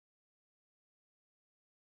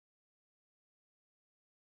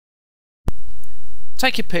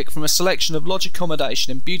Take your pick from a selection of lodge accommodation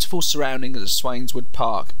in beautiful surroundings at Swainswood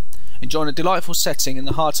Park. Enjoying a delightful setting in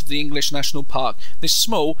the heart of the English National Park, this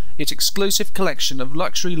small yet exclusive collection of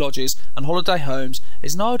luxury lodges and holiday homes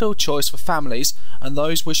is an ideal choice for families and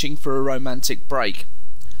those wishing for a romantic break.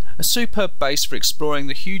 A superb base for exploring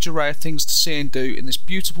the huge array of things to see and do in this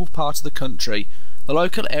beautiful part of the country, the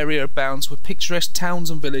local area abounds with picturesque towns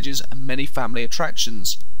and villages and many family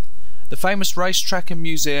attractions. The famous racetrack and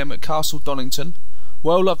museum at Castle Donington,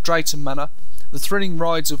 well-loved Drayton Manor, the thrilling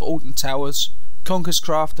rides of Alton Towers, Conker's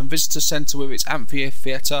Craft and Visitor Centre with its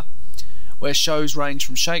amphitheatre, where shows range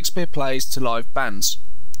from Shakespeare plays to live bands.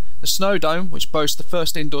 The Snow Dome, which boasts the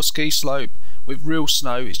first indoor ski slope with real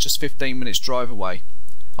snow, is just 15 minutes drive away.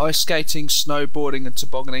 Ice skating, snowboarding and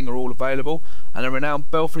tobogganing are all available, and a renowned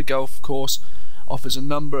Belfry Golf Course offers a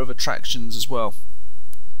number of attractions as well.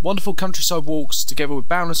 Wonderful countryside walks, together with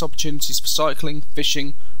boundless opportunities for cycling,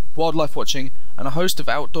 fishing, wildlife watching and a host of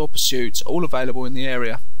outdoor pursuits, all available in the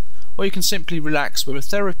area. Or you can simply relax with a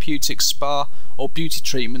therapeutic spa or beauty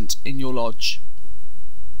treatment in your lodge.